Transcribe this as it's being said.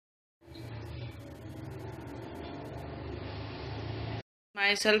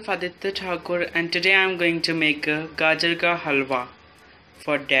Myself Aditya Thakur, and today I am going to make a Gajar ka Halwa.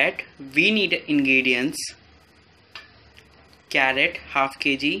 For that we need ingredients: carrot half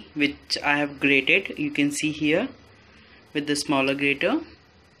kg, which I have grated, you can see here with the smaller grater,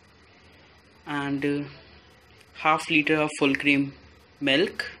 and half liter of full cream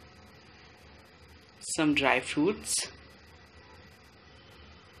milk, some dry fruits,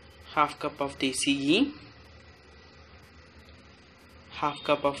 half cup of desi ghee, half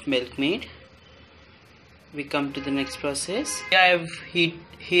cup of milk made. We come to the next process. Here I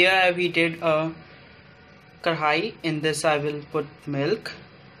have heated a karhai. In this I will put milk.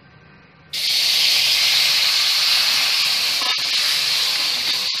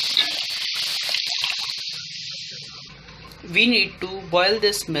 We need to boil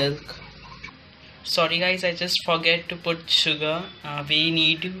this milk. Sorry guys, I just forget to put sugar. We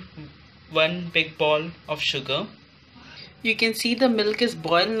need one big ball of sugar. You can see the milk is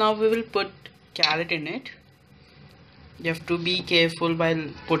boiled. Now we will put carrot in it. You have to be careful while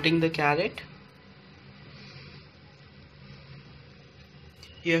putting the carrot.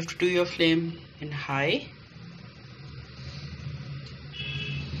 You have to do your flame in high.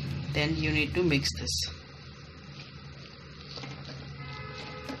 Then you need to mix this.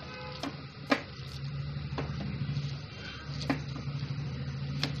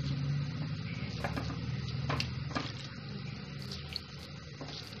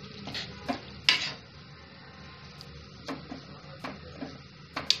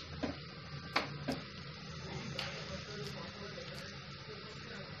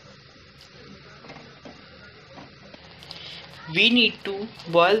 We need to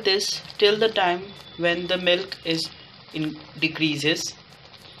boil this till the time when the milk decreases.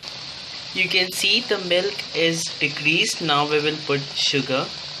 You can see the milk is decreased. Now we will put sugar,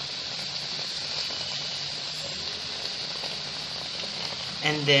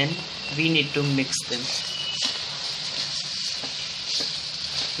 and then we need to mix them.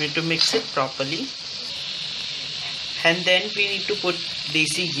 We need to mix it properly, and then we need to put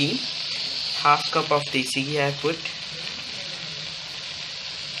desi ghee. Half cup of desi ghee I put.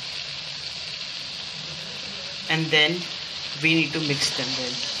 And then we need to mix them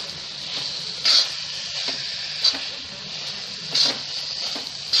well.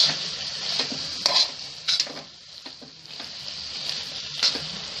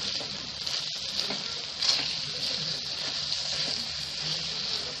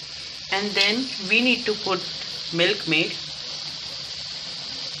 And then we need to put milk made.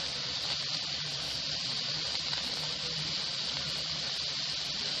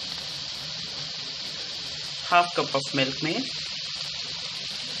 Half cup of milk made.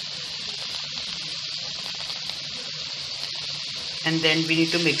 And then we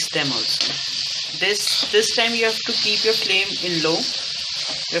need to mix them also. This time you have to keep your flame in low.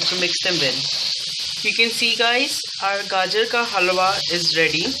 You have to mix them well. You can see guys, our Gajar ka halwa is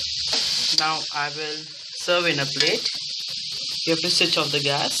ready. Now I will serve in a plate. You have to switch off the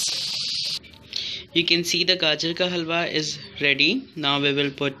gas. You can see the Gajar ka halwa is ready. Now we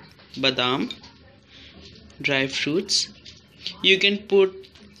will put badam, dry fruits. You can put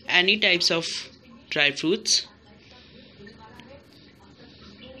any types of dry fruits.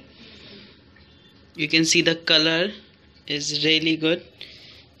 You can see the color is really good.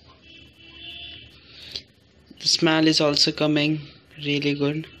 The smell is also coming really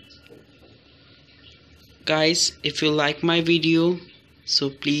good. Guys, if you like my video, so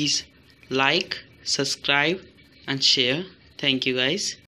please like, subscribe and share. Thank you guys.